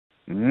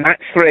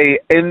Match 3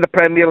 in the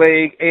Premier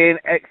League in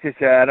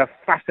Exeter, and a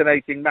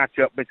fascinating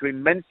matchup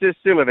between Mensur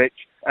Suljovic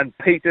and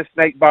Peter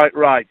Snakebite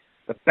Wright.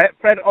 The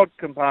Betfred odd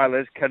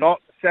compilers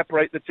cannot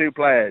separate the two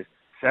players.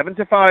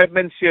 7-5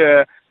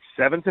 Mensur,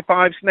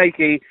 7-5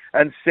 Snakey,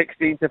 and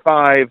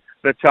 16-5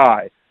 the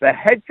tie. The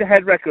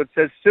head-to-head record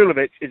says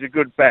Suljovic is a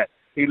good bet.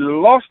 He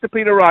lost to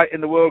Peter Wright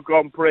in the World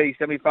Grand Prix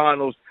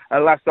semi-finals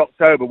last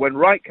October when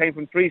Wright came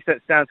from 3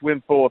 sets down to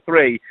win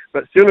 4-3,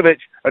 but Suljovic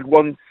had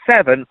won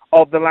 7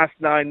 of the last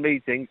 9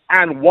 meetings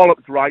and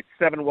walloped Wright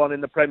 7-1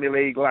 in the Premier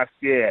League last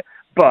year.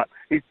 But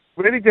he's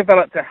really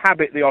developed a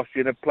habit, the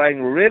Austrian, of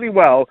playing really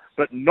well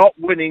but not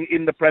winning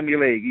in the Premier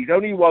League. He's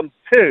only won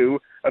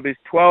 2 of his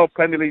 12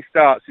 Premier League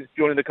starts since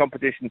joining the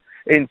competition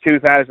in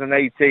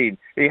 2018.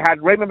 He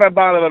had Raymond van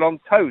Barneveld on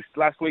toast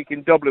last week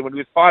in Dublin when he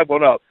was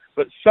 5-1 up,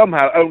 but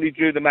somehow only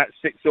drew the match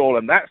 6-all,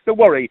 and that's the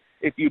worry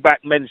if you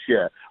back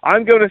Mensur.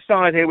 I'm going to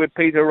side here with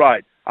Peter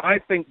Wright. I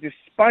think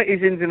despite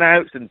his ins and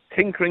outs and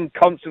tinkering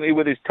constantly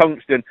with his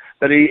tungsten,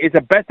 that he is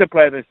a better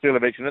player than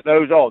Suljovic, and at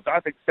those odds,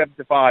 I think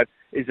 7-5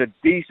 is a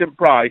decent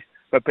price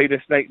for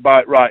Peter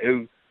Snakebite Wright,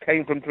 who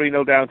came from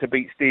 3-0 down to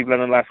beat Steve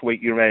Lennon last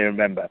week, you may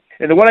remember.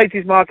 In the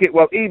 180s market,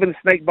 well, even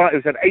Snakebite,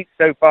 who's had 8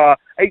 so far,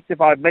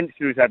 8-5 Mensur,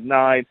 who's had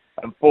 9,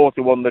 and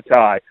 4-1 the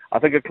tie. I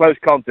think a close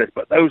contest,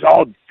 but those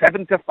odds,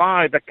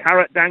 7-5, the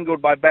carrot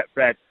dangled by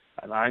Betfred,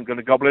 and I'm going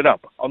to gobble it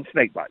up on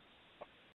Snakebite.